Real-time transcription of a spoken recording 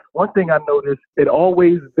one thing I noticed, it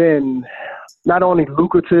always been not only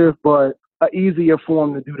lucrative, but an easier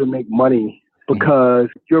form to do to make money because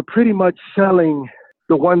you're pretty much selling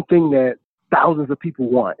the one thing that thousands of people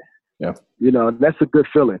want. Yeah. That's a good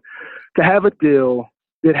feeling. To have a deal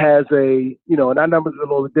that has and that number's a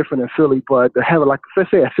little different in Philly, but to have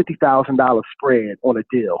let's say a $50,000 spread on a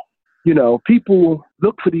deal. People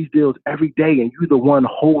look for these deals every day and you're the one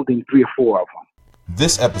holding 3 or 4 of them.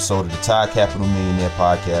 This episode of the Todd Capital Millionaire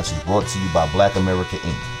Podcast is brought to you by Black America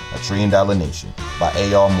Inc., A Trillion Dollar Nation, by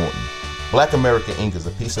A.R. Morton. Black America Inc. is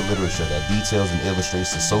a piece of literature that details and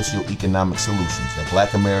illustrates the socio-economic solutions that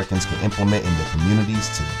Black Americans can implement in their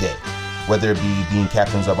communities today. Whether it be being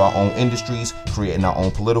captains of our own industries, creating our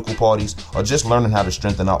own political parties, or just learning how to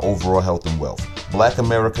strengthen our overall health and wealth. Black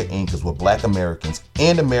America Inc. is what Black Americans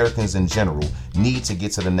and Americans in general need to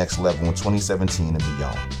get to the next level in 2017 and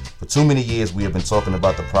beyond. For too many years, we have been talking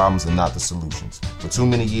about the problems and not the solutions. For too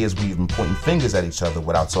many years, we have been pointing fingers at each other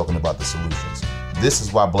without talking about the solutions. This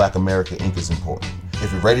is why Black America Inc. is important.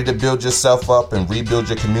 If you're ready to build yourself up and rebuild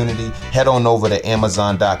your community, head on over to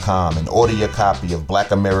Amazon.com and order your copy of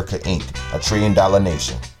Black America Inc., A Trillion Dollar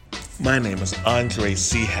Nation. My name is Andre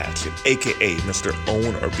C. Hatchett, a.k.a. Mr.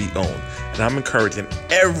 Own or Be Owned, and I'm encouraging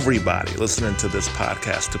everybody listening to this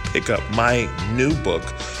podcast to pick up my new book,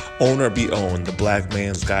 Own or Be Owned, The Black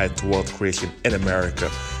Man's Guide to Wealth Creation in America,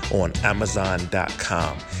 on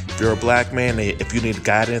Amazon.com. If you're a Black man, if you need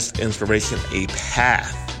guidance, inspiration, a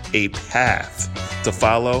path to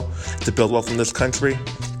follow to build wealth in this country,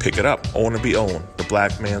 pick it up. Own or Be Owned, The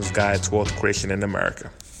Black Man's Guide to Wealth Creation in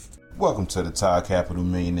America. Welcome to the Todd Capital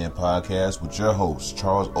Millionaire Podcast with your host,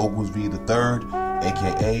 Charles Oglesby III,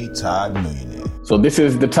 a.k.a. Todd Millionaire. So this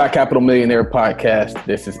is the Todd Capital Millionaire Podcast.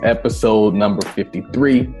 This is episode number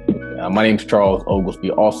 53. My name is Charles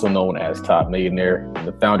Oglesby, also known as Todd Millionaire. I'm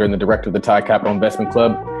the founder and the director of the Todd Capital Investment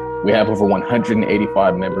Club. We have over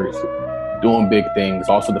 185 members doing big things.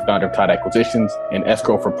 Also the founder of Todd Acquisitions and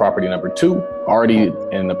escrow for property number 2. Already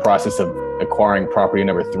in the process of acquiring property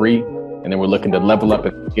number 3. And then we're looking to level up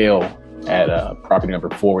and scale at property number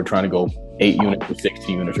 4. We're trying to go 8 units or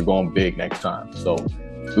 16 units. We're going big next time. So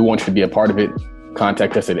we want you to be a part of it.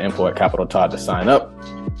 Contact us at info@CapitalTodd to sign up.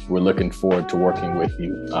 We're looking forward to working with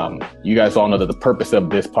you. You guys all know that the purpose of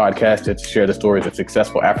this podcast is to share the stories of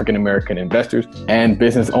successful African-American investors and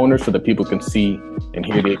business owners so that people can see and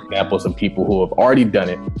hear the examples of people who have already done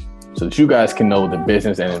it, so that you guys can know that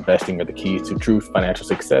business and investing are the keys to true financial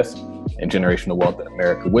success and generational wealth in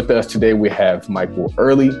America. With us today, we have Michael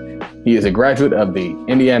Earley. He is a graduate of the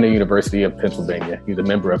Indiana University of Pennsylvania. He's a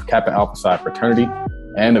member of Kappa Alpha Psi fraternity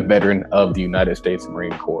and a veteran of the United States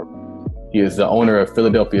Marine Corps. He is the owner of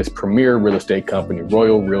Philadelphia's premier real estate company,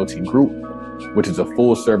 Royal Realty Group, which is a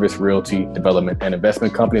full-service realty development and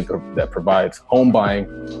investment company that provides home buying,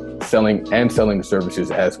 selling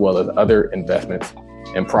services, as well as other investments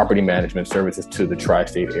and property management services to the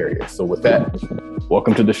tri-state area. So with that,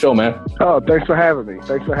 welcome to the show, man. Oh, thanks for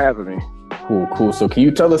having me. Cool. So can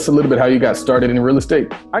you tell us a little bit how you got started in real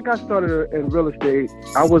estate? I got started in real estate.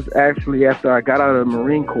 I was actually, after I got out of the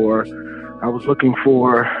Marine Corps, I was looking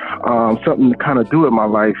for something to kind of do in my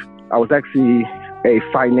life. I was actually a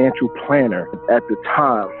financial planner at the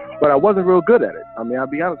time, but I wasn't real good at it. I mean, I'll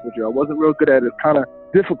be honest with you. I wasn't real good at it. It's kind of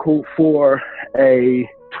difficult for a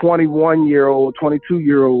 21-year-old,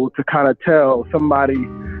 22-year-old to kind of tell somebody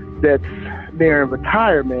that's near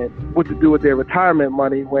retirement what to do with their retirement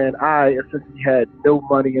money when I essentially had no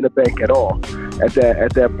money in the bank at all at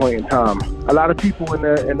that point in time. A lot of people in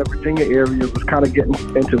the Virginia area was kind of getting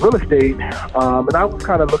into real estate, and I was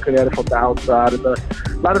kind of looking at it from the outside. And a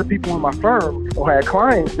lot of the people in my firm had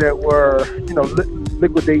clients that were,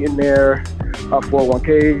 liquidating their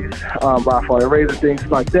 401ks, Roth IRAs and things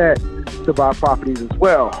like that to buy properties as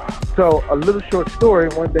well. So a little short story,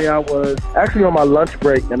 one day I was actually on my lunch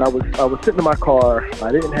break and I was sitting in my car.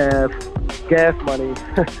 I didn't have gas money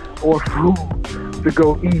or food to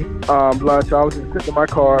go eat lunch. I was just sitting in my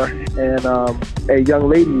car and a young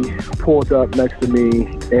lady pulled up next to me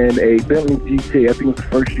in a Bentley GT. I think it was the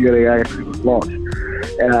first year they actually was launched.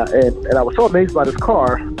 And I was so amazed by this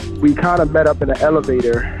car. We kind of met up in an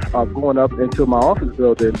elevator going up into my office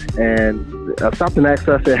building, and I stopped and asked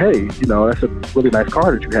her, I said, hey, that's a really nice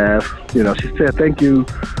car that you have. She said, thank you.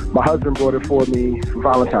 My husband bought it for me for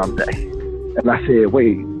Valentine's Day. And I said,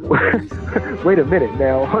 wait a minute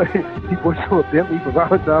now. He bought you a Bentley for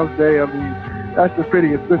Valentine's Day? I mean, that's a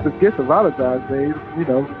pretty expensive gift for Valentine's Day.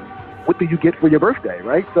 What do you get for your birthday,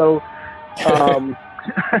 right? So,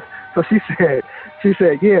 so she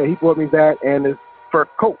said, yeah, he bought me that, and fur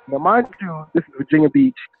coat. Now, mind you, this is Virginia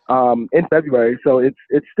Beach in February, so it's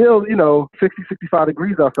still, 60, 65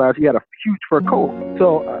 degrees outside. She had a huge fur coat.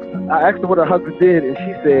 So I asked her what her husband did, and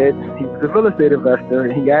she said he was a real estate investor,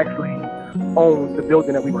 and he actually owned the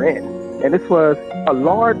building that we were in. And this was a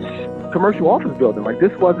large commercial office building. Like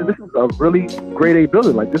this was a really grade A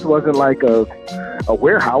building. Like this wasn't like a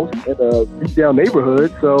warehouse in a beat down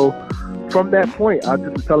neighborhood. So from that point, I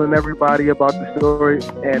just was telling everybody about the story.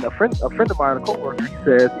 And a friend of mine, a coworker, he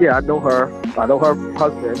said, yeah, I know her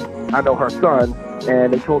husband, I know her son.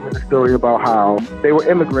 And they told me the story about how they were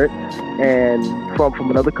immigrants and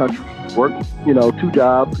from another country, worked, 2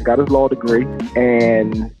 jobs, got his law degree,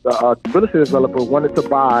 and the real estate developer wanted to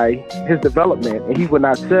buy his development, and he would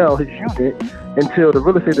not sell his unit until the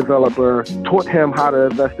real estate developer taught him how to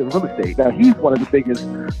invest in real estate. Now, he's one of the biggest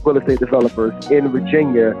real estate developers in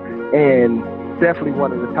Virginia, and definitely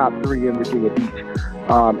one of the top 3 in Virginia Beach,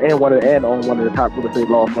 and one of the top real estate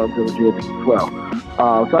law firms in Virginia Beach as well.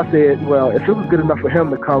 So I said, well, if it was good enough for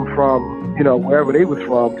him to come from, wherever they was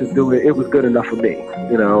from to do it, it was good enough for me,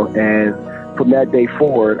 and from that day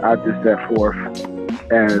forward, I just set forth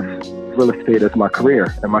as real estate as my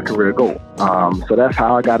career and my career goal. So that's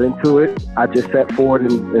how I got into it. I just set forward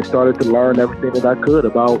and started to learn everything that I could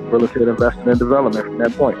about real estate investment and development from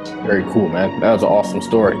that point. Very cool, man. That was an awesome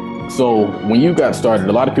story. So when you got started,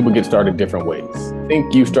 a lot of people get started different ways. I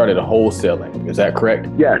think you started wholesaling. Is that correct?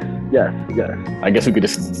 Yes. I guess we could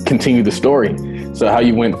just continue the story. So how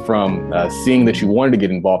you went from seeing that you wanted to get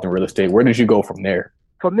involved in real estate, where did you go from there?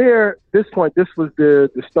 From there, this was the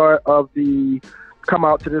start of the come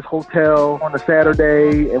out to this hotel on a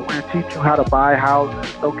Saturday and we'll teach you how to buy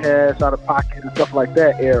houses, no cash out of pocket and stuff like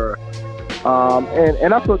that era.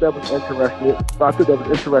 And I thought that was interesting,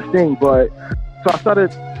 but so I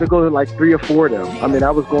started to go to like 3 or 4 of them. I mean,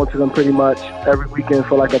 I was going to them pretty much every weekend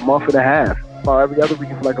for like a month and a half, or every other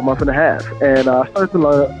weekend for like a month and a half. And I started to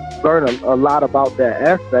learn a lot about that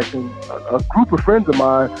aspect. And a group of friends of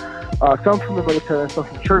mine, some from the military and some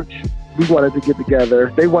from church, we wanted to get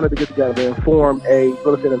together. They wanted to get together and form a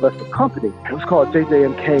real estate investment company. It was called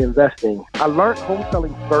JJMK Investing. I learned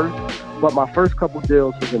wholesaling first, but my first couple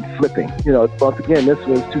deals was in flipping. Once again, this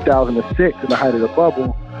was 2006 in the height of the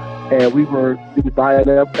bubble. And we were buying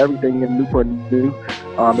up everything in Newport News.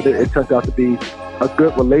 It turned out to be a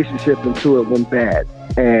good relationship until it went bad.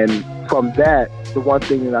 And from that, the one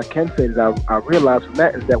thing that I can say that I realized from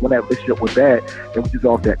that is that when that relationship went bad and we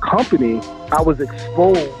dissolved that company, I was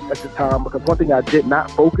exposed at the time because one thing I did not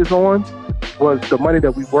focus on was the money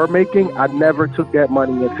that we were making. I never took that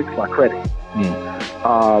money and fixed my credit.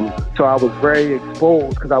 So I was very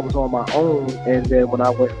exposed because I was on my own. And then when I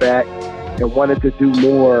went back and wanted to do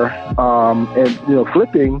more and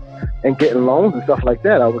flipping and getting loans and stuff like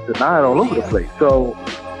that, I was denied all over the place. So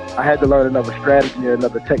I had to learn another strategy,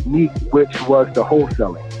 another technique, which was the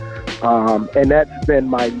wholesaling. And that's been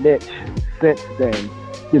my niche since then,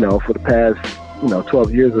 for the past,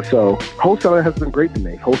 12 years or so. Wholesaling has been great to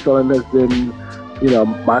me. Wholesaling has been,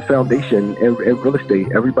 my foundation in real estate.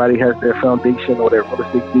 Everybody has their foundation or their real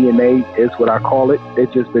estate DNA is what I call it.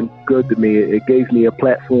 It's just been good to me. It gave me a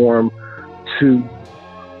platform to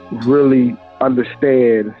really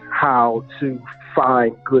understand how to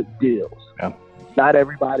find good deals. Yeah. Not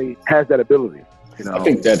everybody has that ability. I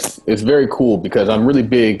think it's very cool because I'm really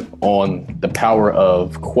big on the power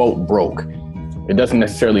of quote broke. It doesn't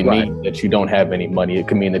necessarily mean that you don't have any money. It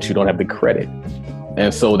can mean that you don't have the credit.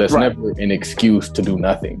 And so that's never an excuse to do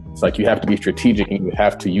nothing. It's like you have to be strategic and you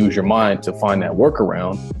have to use your mind to find that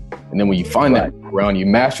workaround. And then when you find that workaround, you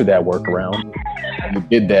master that workaround. And you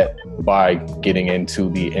did that by getting into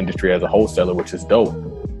the industry as a wholesaler, which is dope.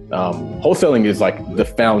 Wholesaling is like the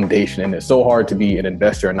foundation, and it's so hard to be an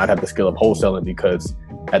investor and not have the skill of wholesaling because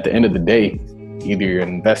at the end of the day, either you're an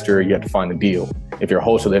investor or you have to find a deal. If you're a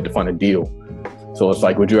wholesaler, you have to find a deal. So it's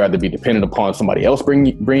like, would you rather be dependent upon somebody else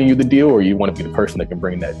bringing you the deal, or you want to be the person that can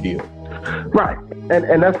bring that deal? Right.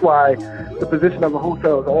 And that's why the position of a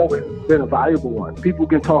wholesaler has always been a valuable one. People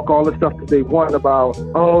can talk all the stuff that they want about,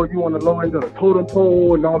 oh, you want the low end of the totem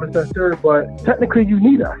pole and all this stuff, but technically you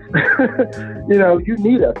need us. You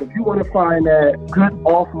need us. If you want to find that good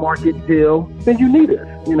off-market deal, then you need us.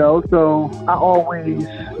 So I always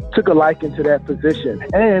took a liking to that position.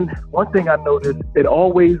 And one thing I noticed, it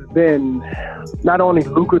always been not only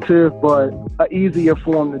lucrative, but an easier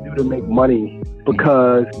form to do to make money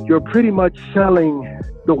because you're pretty much selling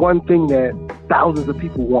the one thing that thousands of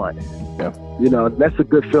people want. Yeah. That's a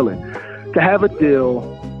good feeling. To have a deal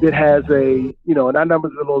that has and our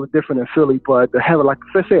numbers are a little different in Philly, but to have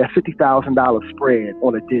let's say a $50,000 spread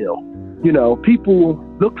on a deal. People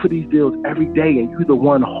look for these deals every day and you're the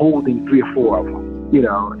one holding 3 or 4 of them. You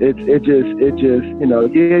know, it just, you know,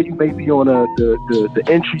 yeah, you may be on the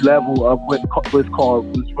entry level of what's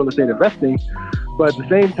called real estate investing, but at the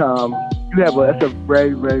same time, that's a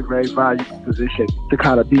very, very, very valuable position to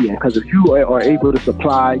kind of be in, because if you are able to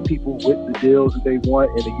supply people with the deals that they want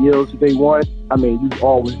and the yields that they want, I mean, you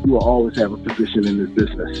will always have a position in this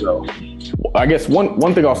business. So, I guess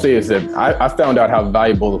one thing I'll say is that I found out how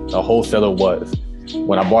valuable a wholesaler was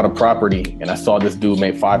when I bought a property and I saw this dude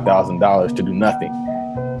make $5,000 to do nothing.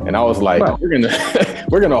 And I was like, right.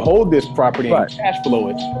 we're gonna hold this property and cash flow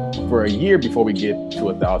it for a year before we get to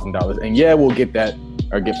 $1,000. And yeah, we'll get that,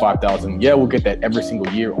 or get 5,000. Yeah, we'll get that every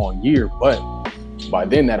single year on year. But by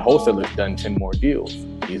then, that wholesaler's done 10 more deals.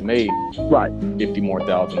 He's made $50,000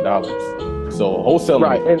 more. So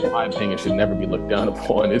wholesaling, in my opinion, should never be looked down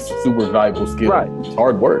upon. It's a super valuable skill. Right. It's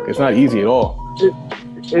hard work. It's not easy at all.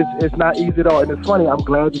 It's not easy at all. And it's funny, I'm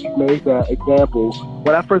glad that you made that example.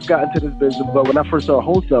 When I first got into this business, but when I first started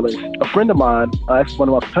wholesaling, a friend of mine, actually one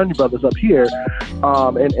of my fraternity brothers up here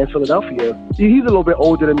in Philadelphia, he's a little bit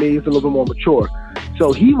older than me. He's a little bit more mature.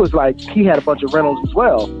 So he was like, he had a bunch of rentals as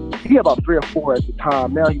well. He had about 3 or 4 at the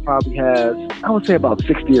time. Now he probably has, I would say about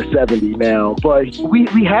 60 or 70 now. But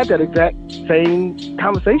we had that exact same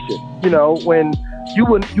conversation. You know, when you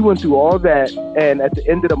went through all that, and at the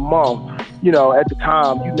end of the month, you know, at the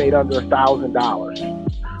time you made under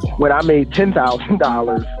 $1,000. When I made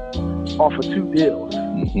 $10,000 off of 2 deals.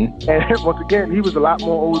 Mm-hmm. And once again, he was a lot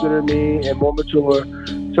more older than me and more mature.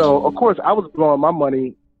 So of course I was blowing my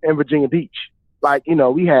money in Virginia Beach. Like, you know,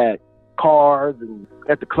 we had cars and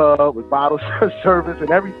at the club with bottle service and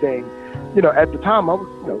everything. You know, at the time I was,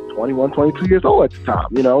 you know, 21, 22 years old at the time,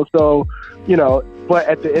 you know, so, you know, but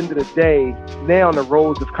at the end of the day, now the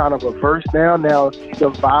roles is kind of reversed now. Now the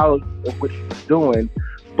value of what he was doing,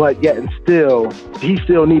 but yet and still, he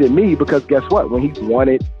still needed me, because guess what? When he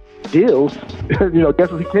wanted deals, you know, guess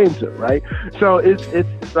what he came to, right? So it's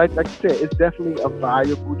like I said, it's definitely a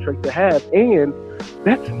valuable trait to have, and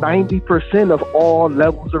that's 90% of all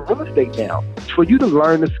levels of real estate now. For you to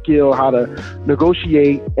learn the skill how to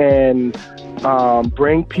negotiate and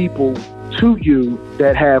bring people to you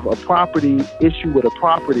that have a property issue with a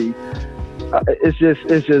property, it's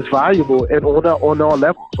just valuable, and on all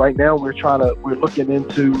levels. Right now, we're looking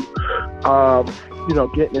into you know,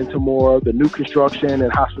 getting into more of the new construction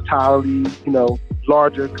and hospitality, you know,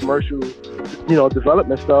 larger commercial, you know,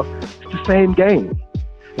 development stuff. It's the same game.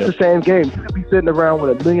 It's the same game. You could be sitting around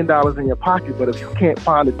with $1 million in your pocket, but if you can't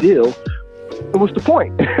find a deal, then what's the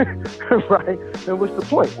point? Right? Then what's the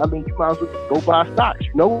point? I mean, you might as well go buy stocks,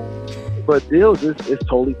 you know? But deals is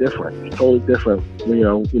totally different. It's totally different, you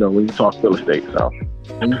know, when you talk real estate. So,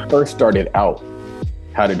 when you first started out,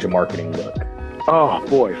 how did your marketing look? Oh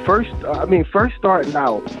boy, first starting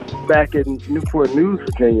out back in Newport News,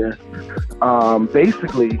 Virginia,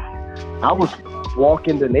 basically, I was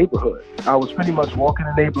walking the neighborhood. I was pretty much walking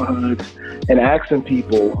the neighborhoods and asking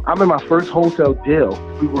people. I'm in my first wholesale deal.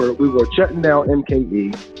 We were shutting down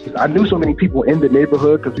MKE. I knew so many people in the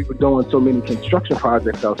neighborhood because we were doing so many construction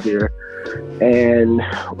projects out there, and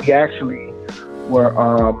we actually were.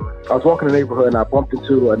 I was walking the neighborhood and I bumped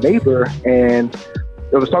into a neighbor, and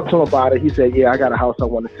I was talking to him about it. He said, yeah, I got a house I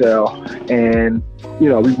want to sell. And, you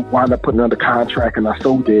know, we wound up putting it under contract, and I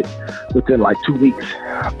sold it within like 2 weeks.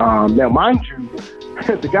 Now, mind you,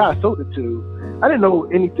 the guy I sold it to, I didn't know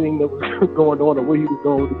anything that was going on or where he was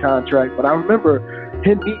going with the contract. But I remember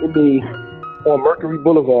him meeting me on Mercury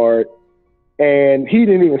Boulevard, and he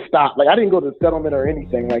didn't even stop. Like, I didn't go to the settlement or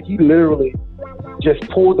anything. Like, he literally just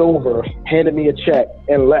pulled over, handed me a check,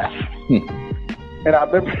 and left. And I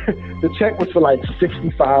remember the check was for like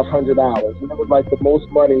 $6,500. And it was like the most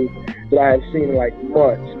money that I had seen in like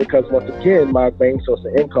months, because once again, my main source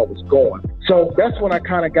of income was gone. So that's when I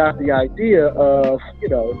kind of got the idea of, you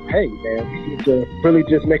know, hey man, we need to really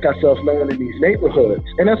just make ourselves known in these neighborhoods.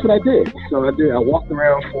 And that's what I did. So I walked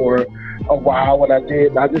around for a while. When I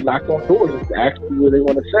just knocked on doors and asked people where they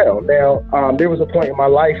want to sell. Now, there was a point in my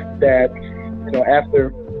life that, you know,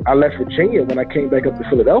 after I left Virginia, when I came back up to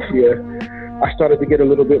Philadelphia, I started to get a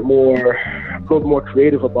little more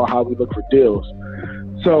creative about how we look for deals.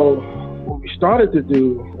 So what we started to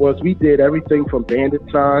do was we did everything from bandit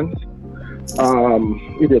signs.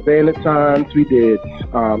 We did bandit signs. We did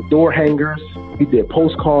door hangers. We did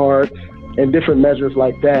postcards and different measures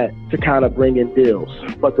like that to kind of bring in deals.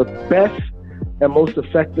 But the best and most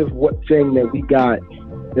effective thing that we got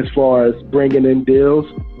as far as bringing in deals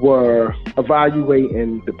were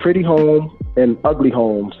evaluating the pretty home and ugly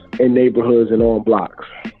homes in neighborhoods and on blocks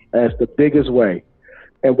as the biggest way.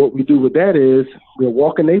 And what we do with that is we'll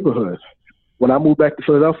walk a neighborhood. When I moved back to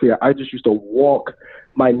Philadelphia, I just used to walk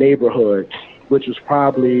my neighborhood which was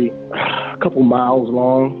probably a couple miles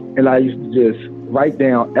long. And I used to just write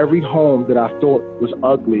down every home that I thought was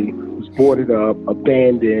ugly, was boarded up,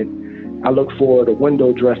 abandoned. I look for the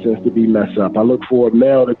window dressings to be messed up. I look for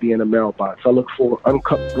mail to be in a mailbox. I look for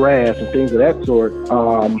uncut grass and things of that sort.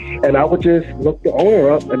 And I would just look the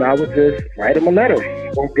owner up and I would just write him a letter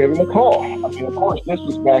or give him a call. I mean, of course, this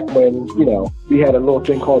was back when, we had a little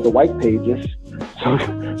thing called the white pages. So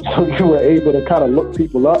you were able to kind of look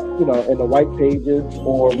people up, in the white pages,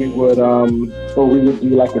 or we would do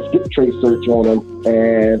like a skip trace search on them,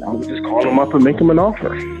 and I would just call them up and make them an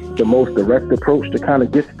offer. The most direct approach to kind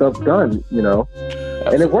of get stuff done,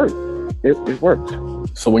 and it worked. It worked.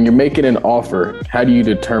 So when you're making an offer, how do you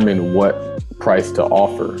determine what price to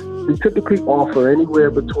offer? We typically offer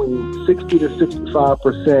anywhere between 60 to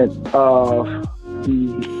 65% of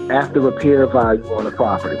the after repair value on the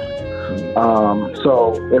property.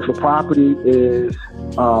 So if a property is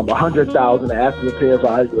 $100,000, the after repair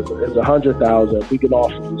value is $100,000, we can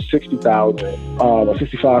offer you $60,000 or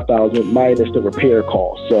 $65,000 minus the repair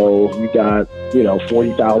cost. So you got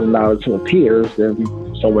 $40,000 to repairs, then we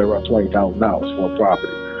somewhere around $20,000 for a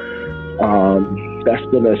property. That's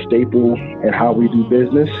been a staple in how we do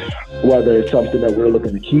business, whether it's something that we're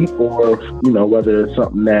looking to keep or whether it's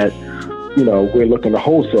something that we're looking to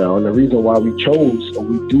wholesale. And the reason why we chose, or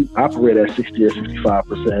we do operate at 60 or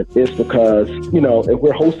 65% is because, if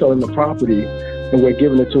we're wholesaling the property and we're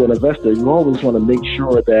giving it to an investor, you always want to make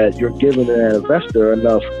sure that you're giving an investor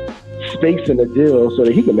enough space in the deal so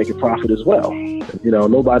that he can make a profit as well.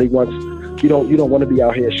 Nobody wants, you don't want to be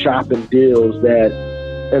out here shopping deals that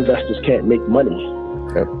investors can't make money.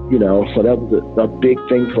 Okay. So that was a big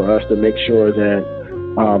thing for us to make sure that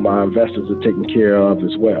our investors are taken care of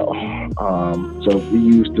as well. So we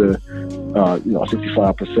used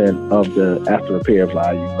 65% of the after repair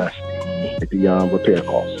value less the repair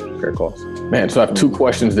costs. Man, so I have two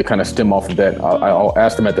questions that kind of stem off of that. I'll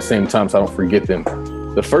ask them at the same time so I don't forget them.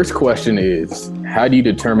 The first question is, how do you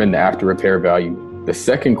determine the after repair value? The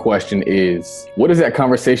second question is, what is that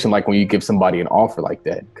conversation like when you give somebody an offer like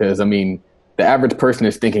that? Because, the average person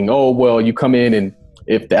is thinking, oh, well, you come in and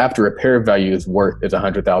if the after repair value is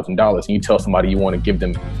 $100,000 and you tell somebody you want to give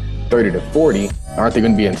them 30 to 40, aren't they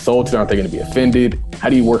going to be insulted? Aren't they going to be offended? How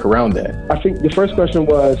do you work around that? I think the first question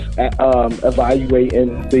was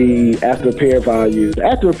evaluating the after repair value. The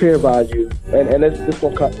after repair value, and this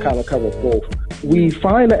will kind of cover both. We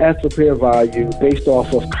find the after repair value based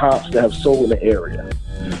off of comps that have sold in the area.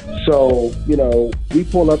 So, we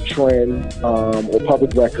pull up Trend or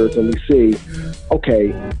public records and we see,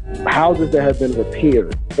 okay, houses that have been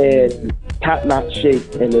repaired in top-notch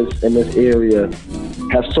shape in this area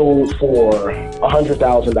have sold for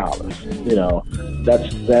 $100,000.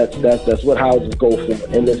 That's what houses go for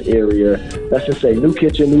in this area. Let's just say new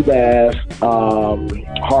kitchen, new bath,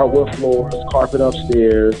 hardwood floors, carpet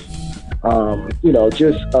upstairs.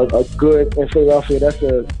 Just a good, in Philadelphia, that's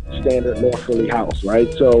a standard North Philly house,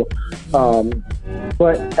 right? So,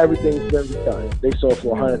 but everything's been redone. They sold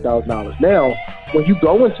for $100,000. Now, when you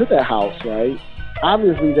go into that house, right,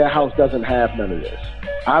 obviously that house doesn't have none of this.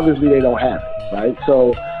 Obviously they don't have it, right?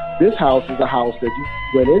 So this house is a house that you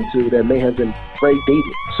went into that may have been very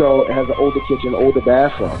dated. So it has an older kitchen, older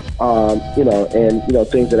bathroom, and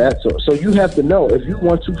things of that sort. So you have to know if you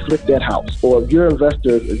want to flip that house, or if you're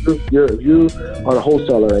investors, if you are a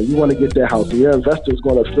wholesaler and you want to get that house, and your investor is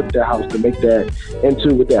going to flip that house to make that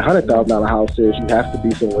into what that $100,000 house is, you have to be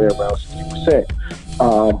somewhere around 60%,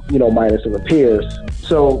 minus the repairs.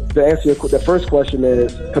 So to answer the first question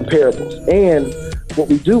is comparables. And what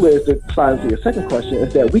we do is, to answer your second question,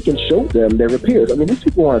 is that we can show them their repairs. These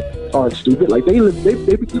people aren't stupid. Like they've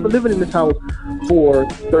been living in this house for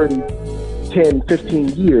 30, 10, 15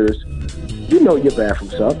 years. Your bathroom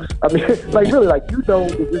sucks. Really,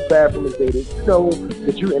 that this bathroom is dated.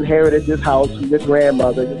 That you inherited this house from your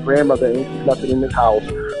grandmother. Your grandmother ain't nothing in this house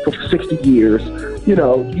for 60 years. You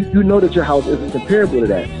know that your house isn't comparable to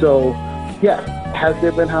that. So, yeah. Has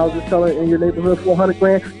there been houses selling in your neighborhood for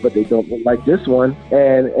 $100,000, but they don't look like this one?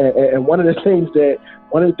 And one of the things that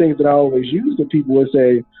I always use to people is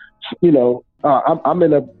say, I'm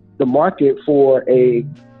in the market for a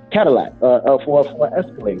Cadillac, for an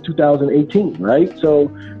Escalade, 2018, right?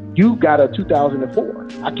 So you got a 2004.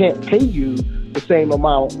 I can't pay you the same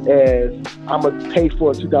amount as I'm gonna pay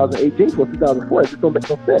for a 2018 for a 2004. It just don't make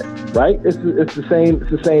no sense, right? It's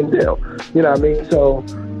the same deal. You know what I mean? So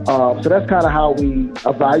that's kind of how we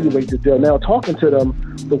evaluate the deal. Now, talking to them,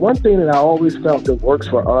 the one thing that I always felt that works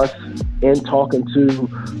for us in talking to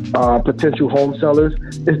potential home sellers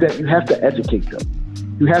is that you have to educate them.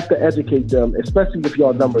 You have to educate them, especially if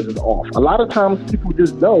your numbers is off. A lot of times people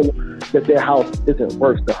just know that their house isn't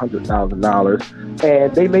worth the $100,000,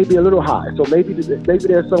 and they may be a little high. So maybe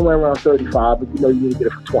they're somewhere around 35, but you need to get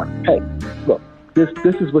it for 20. Hey, look, this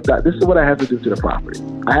is what I have to do to the property.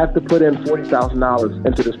 I have to put in $40,000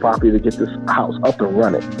 into this property to get this house up and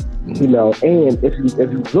running. And if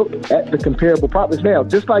you look at the comparable properties now,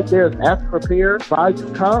 just like there's after repair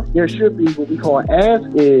value comp, there should be what we call as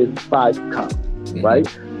is value comp, right?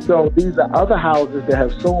 So these are other houses that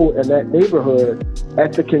have sold in that neighborhood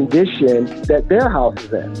at the condition that their house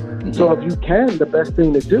is in. So if you can, the best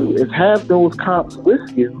thing to do is have those comps with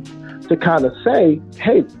you to kind of say,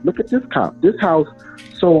 hey, look at this comp. This house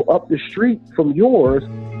sold up the street from yours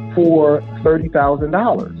for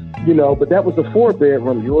 $30,000. But that was a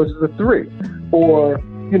 4-bedroom. Yours is a 3. Or,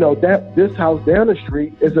 that this house down the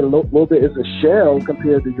street is a little bit is a shell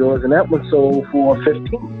compared to yours, and that one sold for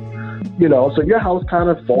 15. So your house kind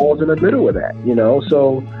of falls in the middle of that.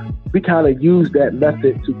 So we kind of use that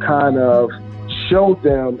method to kind of show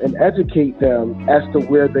them and educate them as to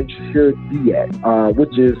where they should be at,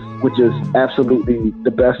 which is absolutely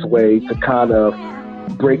the best way to kind of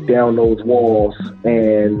break down those walls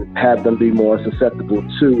and have them be more susceptible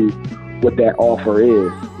to what that offer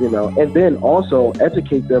is, and then also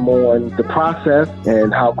educate them on the process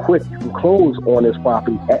and how quick you can close on this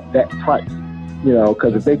property at that price,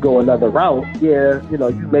 because if they go another route,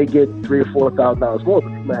 you may get $3,000 or $4,000 more,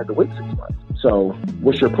 but you might have to wait 6 months. So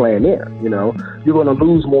what's your plan there? You're going to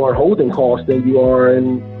lose more holding costs than you are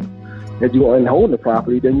in holding the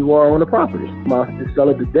property than you are on the property. You might just sell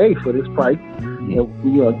it today for this price,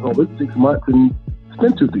 and wait 6 months and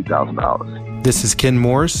spend $2,000-$3,000. This is Ken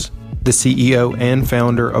Morris, the CEO and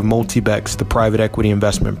founder of Multibex, the private equity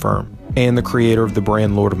investment firm, and the creator of the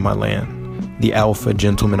brand Lord of My Land, the alpha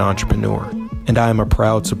gentleman entrepreneur. And I am a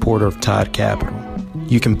proud supporter of Todd Capital.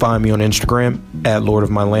 You can find me on Instagram at Lord of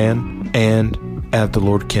My Land and at the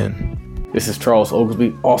Lord Ken. This is Charles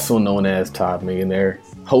Oglesby, also known as Todd Millionaire,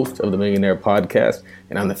 host of the Millionaire Podcast,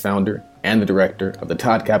 and I'm the founder and the director of the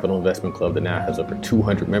Todd Capital Investment Club that now has over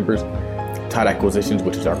 200 members, Todd Acquisitions,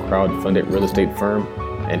 which is our crowd-funded real estate firm,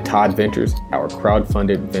 and Todd Ventures, our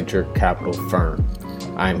crowd-funded venture capital firm.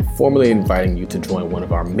 I am formally inviting you to join one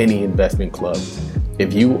of our many investment clubs.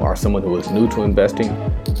 If you are someone who is new to investing,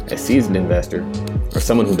 a seasoned investor, or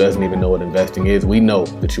someone who doesn't even know what investing is, we know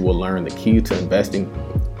that you will learn the keys to investing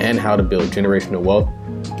and how to build generational wealth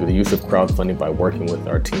through the use of crowdfunding by working with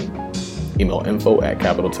our team. Email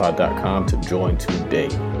info@capitaltodd.com to join today.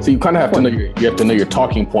 So you kind of have to know your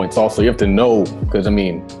talking points also. You have to know, because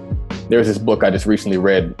there's this book I just recently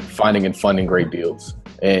read, Finding and Funding Great Deals.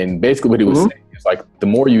 And basically what he was saying is like, the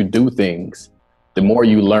more you do things, the more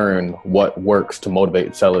you learn what works to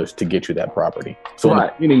motivate sellers to get you that property. So in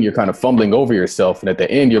the beginning, you're kind of fumbling over yourself. And at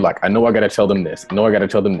the end, you're like, I know I got to tell them this. I know I got to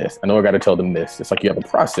tell them this. I know I got to tell them this. It's like you have a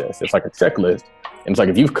process. It's like a checklist. And it's like,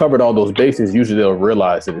 if you've covered all those bases, usually they'll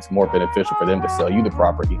realize that it's more beneficial for them to sell you the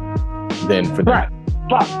property than for them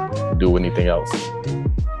to do anything else.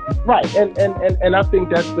 Right. And I think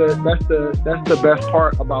that's the best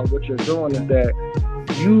part about what you're doing is that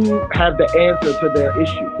you have the answer to their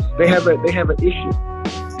issues. They have an issue.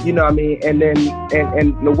 You know what I mean? And then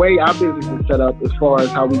and the way our business is set up as far as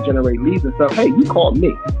how we generate leads and stuff, hey, you called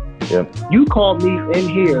me. Yep. You called me in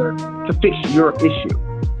here to fix your issue.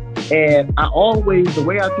 And the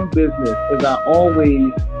way I do business is I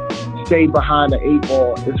always stay behind the 8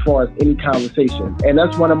 ball as far as any conversation. And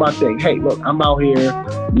that's one of my things. Hey, look, I'm out here.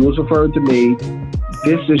 You was referring to me.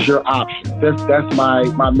 This is your option. That's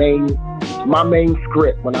my main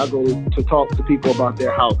script when I go to talk to people about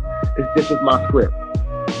their house. This is my script.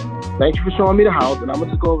 Thank you for showing me the house, and I'm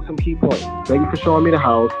gonna just go over some key points. Thank you for showing me the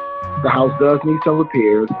house. The house does need some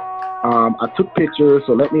repairs. I took pictures,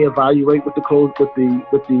 so let me evaluate what the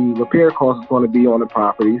repair cost is going to be on the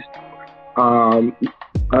properties.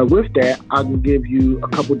 With that, I can give you a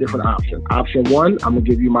couple different options. Option 1, I'm gonna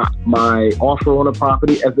give you my offer on the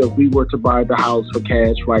property as if we were to buy the house for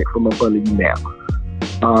cash right from in front of you now.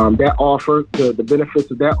 That offer, the benefits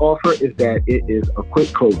of that offer is that it is a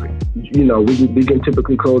quick closing. We can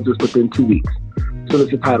typically close this within 2 weeks, as soon as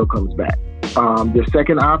the title comes back. The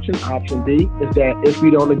second option, option B, is that if we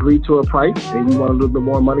don't agree to a price and you want a little bit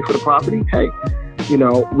more money for the property, hey,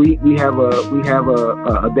 we have a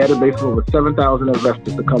database of over 7,000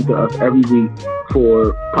 investors that come to us every week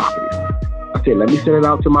for properties. I said, let me send it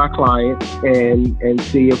out to my client and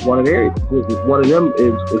see if one of them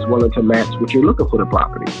is willing to match what you're looking for the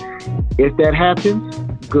property. If that happens,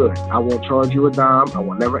 good. I won't charge you a dime. I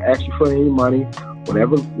will never ask you for any money.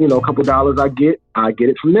 Whatever, a couple dollars I get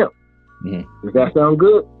it from them. Mm-hmm. Does that sound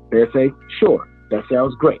good? They say, sure, that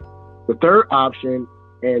sounds great. The third option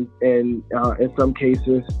And in some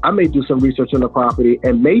cases, I may do some research on the property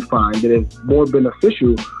and may find that it's more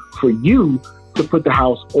beneficial for you to put the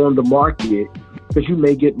house on the market because you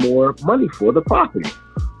may get more money for the property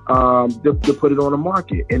to put it on the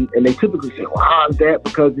market. And they typically say, well, how's that?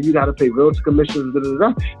 Because you got to pay realtor commissions. Blah,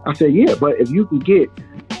 blah, blah. I say, yeah, but if you can get,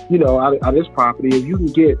 out of this property, if you can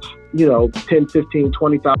get, $10,000, $15,000,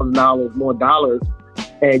 $20,000 more dollars,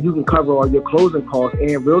 and you can cover all your closing costs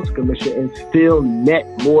and realtor commission and still net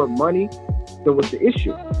more money, then what's the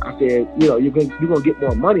issue? I said, you're going to get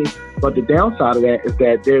more money, but the downside of that is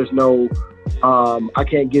that there's no, I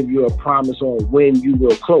can't give you a promise on when you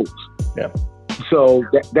will close. Yeah. So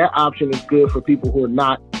that option is good for people who are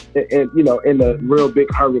not, in a real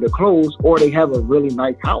big hurry to close, or they have a really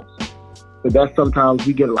nice house. So that's sometimes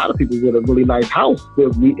we get a lot of people with a really nice house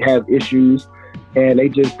that we have issues, and they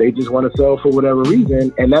just want to sell for whatever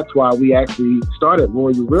reason. And that's why we actually started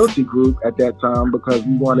Royal Realty Group at that time, because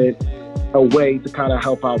we wanted a way to kind of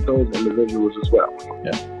help out those individuals as well.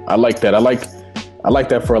 Yeah, I like that. I like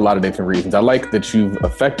that for a lot of different reasons. I like that you've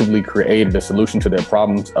effectively created a solution to their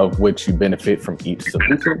problems of which you benefit from each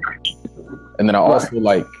solution. And then I also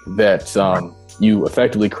like that you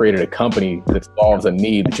effectively created a company that solves a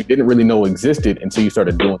need that you didn't really know existed until you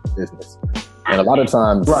started doing the business. And a lot of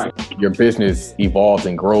times your business evolves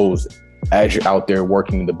and grows as you're out there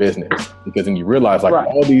working the business, because then you realize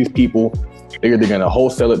all these people, they're either going to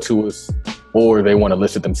wholesale it to us or they want to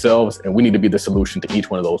list it themselves. And we need to be the solution to each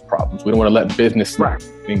one of those problems. We don't want to let business slip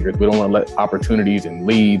through our fingers. We don't want to let opportunities and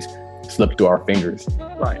leads slip through our fingers.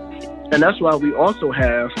 Right. And that's why we also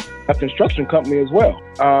have a construction company as well.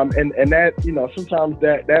 And that, sometimes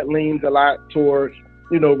that leans a lot towards,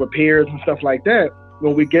 repairs and stuff like that.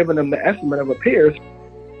 When we're giving them the estimate of repairs,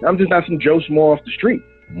 I'm just not some Joe Schmo off the street.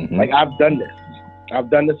 Mm-hmm. Like, I've done this. I've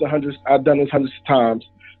done this hundreds of times.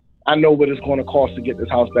 I know what it's going to cost to get this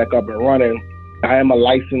house back up and running. I am a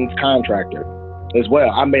licensed contractor as well.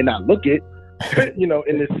 I may not look it,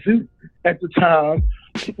 in this suit at the time.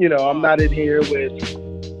 I'm not in here with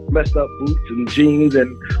messed up boots and jeans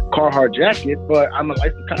and Carhartt jacket, but I'm a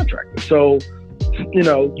licensed contractor. So, we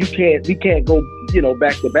can't go,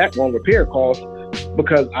 back to back on repair costs,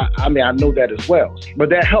 because I know that as well. But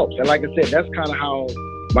that helps. And like I said, that's kind of how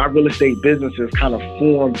my real estate businesses kind of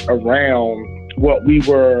formed around what we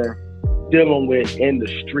were dealing with in the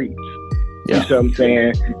streets. Yeah. You see what I'm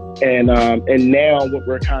saying? And now what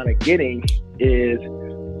we're kind of getting is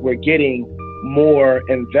we're getting more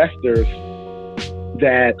investors,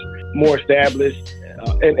 that more established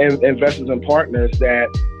and investors and partners that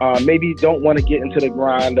maybe don't want to get into the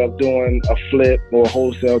grind of doing a flip or a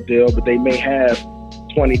wholesale deal, but they may have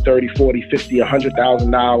 $20, $30, $40, $50,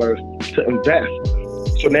 $100,000 to invest.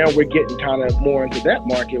 So now we're getting kind of more into that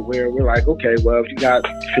market where we're like, okay, well, if you got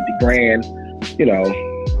 50 grand,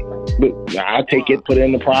 I'll take it, put it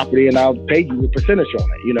in the property, and I'll pay you a percentage on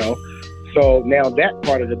it, So now that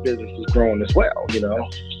part of the business is growing as well,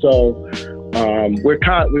 So we're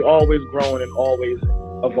always growing and always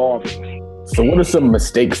evolving. So what are some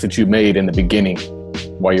mistakes that you made in the beginning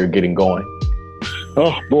while you're getting going?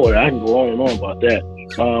 Oh boy, I can go on and on about that.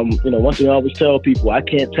 One thing I always tell people, I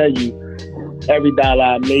can't tell you every dollar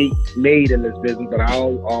I made in this business, but I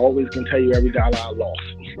always can tell you every dollar I lost.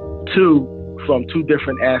 From two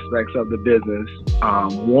different aspects of the business.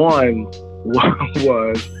 One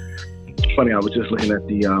was funny. I was just looking at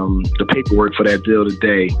the paperwork for that deal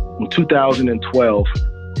today. In 2012,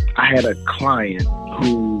 I had a client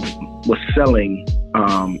who was selling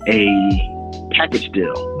a package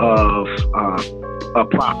deal of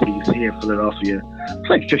properties here in Philadelphia. It's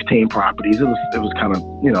like 15 properties. It was kind of,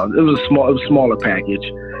 it was a smaller package.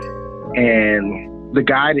 And the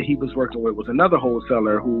guy that he was working with was another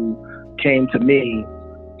wholesaler who came to me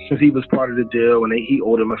since he was part of the deal and he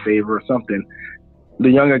owed him a favor or something. The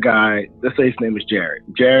younger guy, let's say his name is Jared.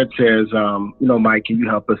 Jared says, Mike, can you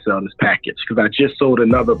help us sell this package? Because I just sold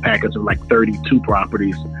another package of like 32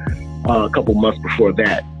 properties a couple months before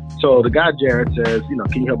that. So the guy, Jared, says,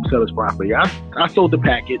 can you help us sell this property? I sold the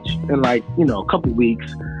package in like, a couple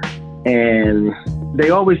weeks. And they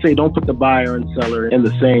always say, don't put the buyer and seller in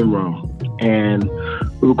the same room. And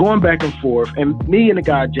we were going back and forth. And me and the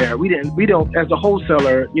guy, Jared, we don't, as a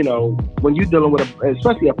wholesaler, when you're dealing with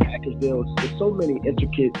especially a package deal, there's so many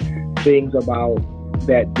intricate things about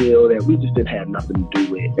that deal that we just didn't have nothing to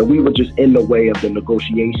do with. And we were just in the way of the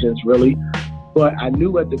negotiations, really. But I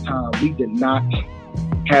knew at the time we did not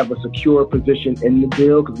have a secure position in the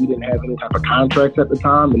deal because we didn't have any type of contracts at the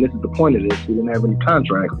time. And this is the point of this. We didn't have any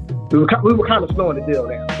contracts. We were kind of slowing the deal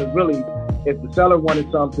down. Because really, if the seller wanted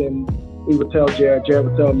something, we would tell Jared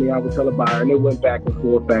would tell me, I would tell a buyer, and it went back and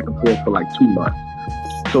forth for like 2 months.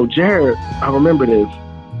 So Jared, I remember this.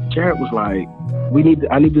 Jared was like,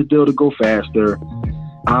 I need this deal to go faster.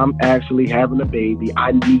 I'm actually having a baby.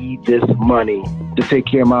 I need this money to take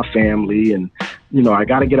care of my family. And, I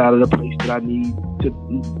got to get out of the place that I need to,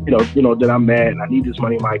 that I'm at. I need this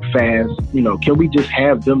money like fast. Can we just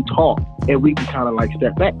have them talk and we can kind of like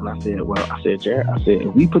step back? And I said, Jared,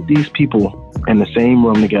 if we put these people in the same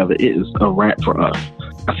room together, it is a wrap for us.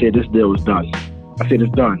 I said, this deal is done. I said,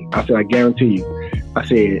 it's done. I said, I guarantee you. I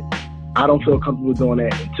said, I don't feel comfortable doing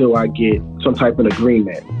that until I get some type of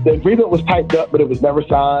agreement. The agreement was typed up, but it was never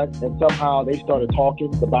signed. And somehow they started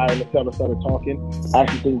talking. The buyer and the seller started talking. I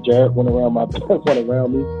actually think Jared went around me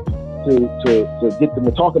to get them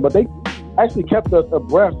to talking. But they actually kept us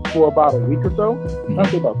abreast for about a week or so. I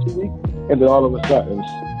say about 2 weeks. And then all of a sudden,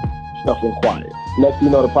 stuff went quiet. Next thing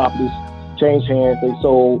you know, the properties changed hands. They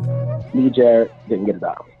sold. Me and Jared didn't get it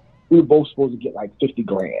out. We were both supposed to get like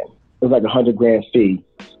 $50,000. It was like $100,000 fee.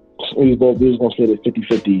 We was going to split it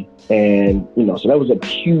 50-50. And, so that was a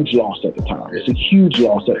huge loss at the time. It's a huge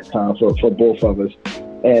loss at the time for both of us.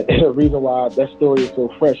 And the reason why that story is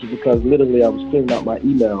so fresh is because literally I was filling out my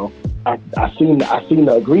email. I seen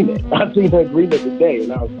the agreement. I seen the agreement today.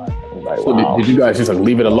 And I was like so wow. Did you guys just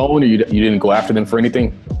leave it alone, or you didn't go after them for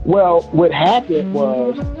anything? Well, what happened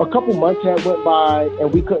was a couple months had went by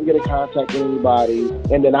and we couldn't get in contact with anybody.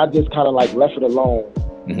 And then I just kind of like left it alone.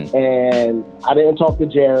 Mm-hmm. And I didn't talk to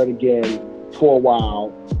Jared again for a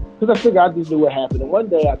while because I figured I just knew what happened. And one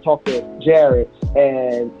day I talked to Jared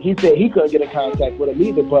and he said he couldn't get in contact with him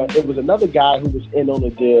either, but it was another guy who was in on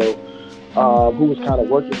the deal, who was kind of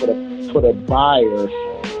working for the buyer.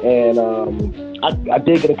 And I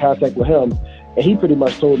did get in contact with him and he pretty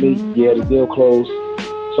much told me, yeah, the deal closed.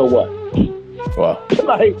 So what? Wow.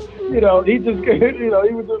 Like, he just,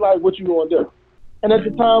 he was just like, what you gonna do? And at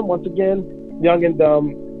the time, once again, young and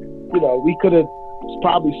dumb, we could have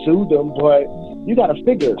probably sued them, but you got to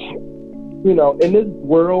figure, in this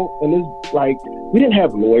world, we didn't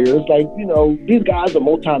have lawyers. These guys are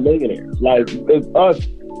multimillionaires. Like, it's us,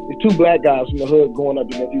 it's two black guys from the hood going up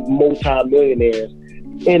against these multimillionaires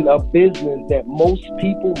in a business that most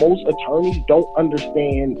attorneys don't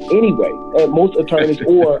understand anyway. And most attorneys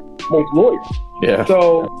or most lawyers. Yeah.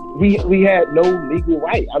 So we had no legal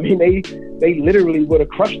right. I mean, they literally would have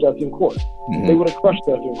crushed us in court. Mm-hmm. They would have crushed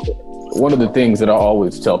us in court. One of the things that I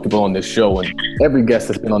always tell people on this show, and every guest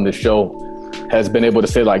that's been on this show has been able to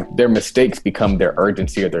say, like, their mistakes become their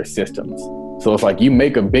urgency or their systems. So it's like you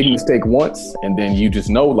make a big mistake once, and then you just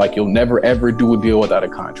know, like, you'll never, ever do a deal without a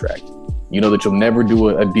contract. You know that you'll never do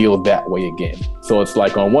a deal that way again. So it's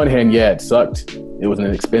like, on one hand, yeah, it sucked. It was an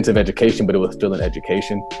expensive education, but it was still an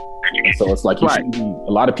education. And so it's like, a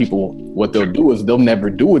lot of people, what they'll do is they'll never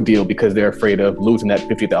do a deal because they're afraid of losing that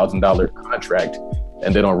 $50,000 contract.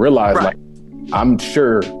 And they don't realize, like, I'm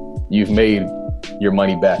sure you've made your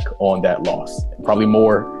money back on that loss. Probably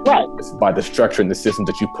more by the structure and the systems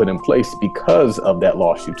that you put in place because of that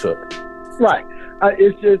loss you took. Right.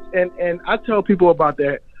 It's just, and I tell people about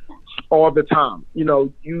that all the time.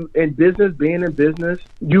 You in business, being in business,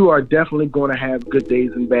 you are definitely going to have good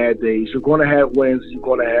days and bad days. You're going to have wins. You're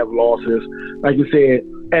going to have losses, like you said.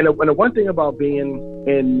 And the one thing about being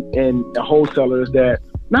in a wholesaler is that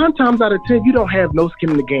 9 times out of 10, you don't have no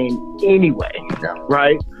skin in the game anyway,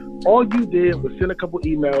 right? All you did was send a couple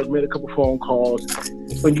emails, made a couple phone calls.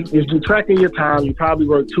 If you're tracking your time, you probably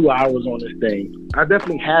worked 2 hours on this thing. I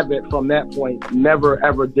definitely have it from that point. Never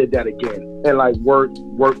ever did that again. And like work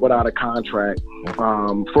without a contract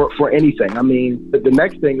for anything. I mean, the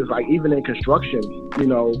next thing is like even in construction,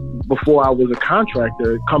 before I was a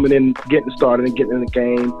contractor, coming in, getting started and getting in the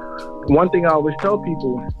game. One thing I always tell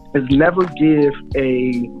people is never give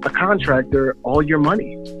a contractor all your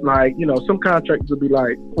money. Like, some contractors will be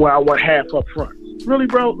like, well, I want half up front. Really,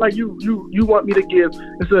 bro? Like you want me to give,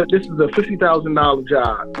 this is a $50,000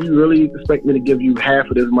 job. You really expect me to give you half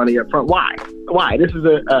of this money up front? Why? This is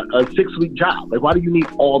a 6-week job. Like, why do you need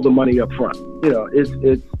all the money up front?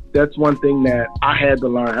 That's one thing that I had to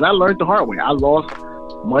learn. And I learned the hard way. I lost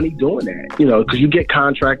money doing that, because you get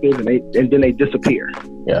contractors and then they disappear.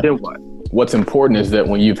 Yeah. Then what? What's important is that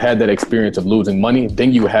when you've had that experience of losing money,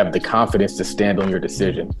 then you have the confidence to stand on your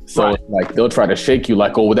decision. So like they'll try to shake you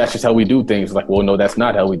like, oh, well, that's just how we do things. Like, well, no, that's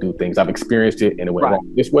not how we do things. I've experienced it and it went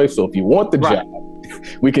wrong this way. So if you want the job,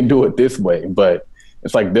 we can do it this way. But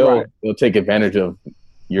it's like they'll take advantage of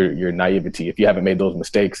your naivety if you haven't made those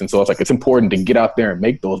mistakes. And so it's like, it's important to get out there and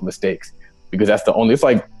make those mistakes because that's the only, it's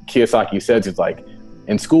like Kiyosaki says, it's like,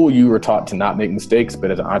 in school, you were taught to not make mistakes, but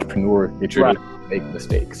as an entrepreneur, it's your job to make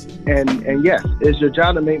mistakes. And yes, it's your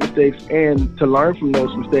job to make mistakes and to learn from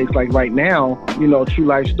those mistakes. Like right now, true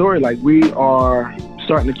life story, like we are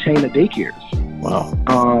starting a chain of daycares. Wow.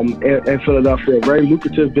 In Philadelphia, a very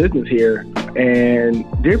lucrative business here. And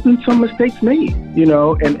there've been some mistakes made, you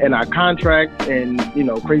know, and our contract and, you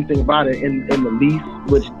know, crazy thing about it in the lease,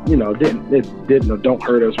 which, you know, don't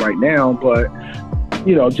hurt us right now, but,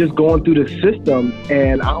 you know, just going through the system.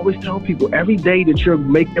 And I always tell people, every day that you're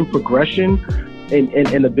making progression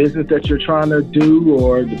in the business that you're trying to do,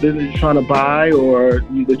 or the business you're trying to buy, or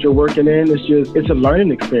that you're working in, it's a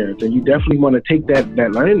learning experience. And you definitely want to take that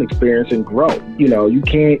learning experience and grow. You know, you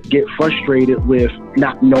can't get frustrated with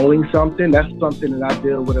not knowing something. That's something that I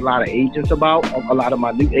deal with a lot of agents about, a lot of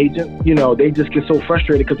my new agents. You know, they just get so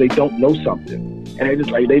frustrated because they don't know something. And they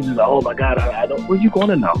just oh my God, I don't. Well, you're going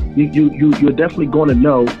to know. You're definitely going to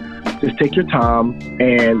know. Just take your time,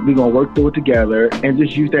 and we're going to work through it together, and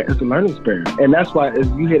just use that as a learning experience. And that's why, as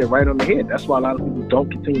you hit it right on the head, that's why a lot of people don't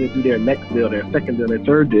continue to do their next deal, their second deal, their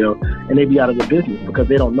third deal, and they be out of the business because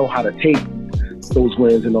they don't know how to take those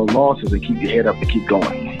wins and those losses and keep your head up and keep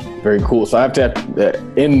going. Very cool. So I have to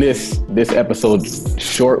in this episode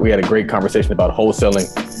short, we had a great conversation about wholesaling.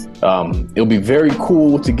 It'll be very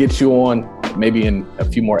cool to get you on maybe in a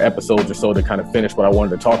few more episodes or so to kind of finish what I wanted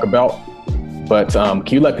to talk about. But can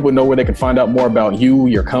you let people know where they can find out more about you,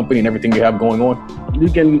 your company, and everything you have going on? You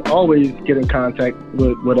can always get in contact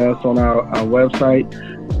with us on our website,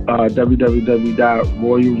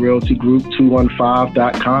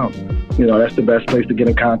 www.royalrealtygroup215.com. You know, that's the best place to get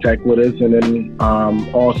in contact with us. And then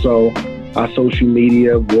also our social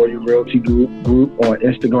media, Royal Realty Group on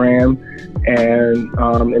Instagram, and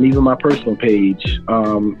even my personal page,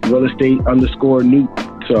 real estate _ Newt.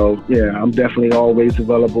 So yeah, I'm definitely always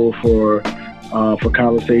available for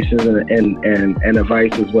conversations and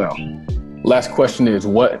advice as well. Last question is,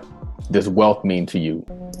 what does wealth mean to you?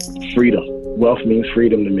 Freedom. Wealth means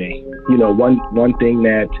freedom to me. You know, one thing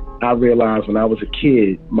that I realized when I was a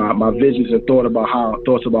kid, my visions and thoughts about how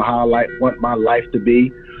I want my life to be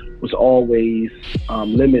was always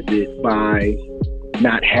limited by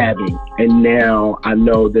not having. And now I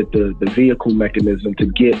know that the vehicle mechanism to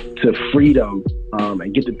get to freedom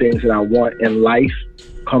and get the things that I want in life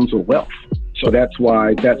comes with wealth. So that's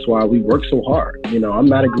why we work so hard. You know, I'm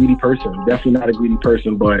not a greedy person. I'm definitely not a greedy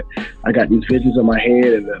person, but I got these visions in my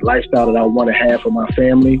head and the lifestyle that I want to have for my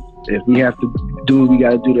family. If we have to do what we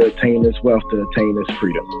got to do to attain this wealth, to attain this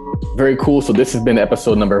freedom. Very cool. So this has been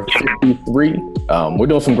episode number 53. We're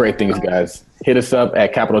doing some great things, guys. Hit us up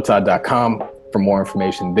at capitaltodd.com for more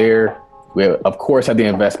information there. We have, of course, at the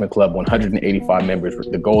investment club, 185 members.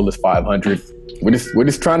 The goal is 500. We're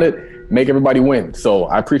just trying to make everybody win. So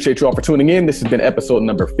I appreciate you all for tuning in. This has been episode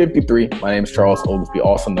number 53. My name is Charles Oglesby,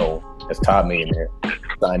 also known as Todd Millionaire,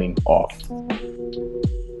 signing off.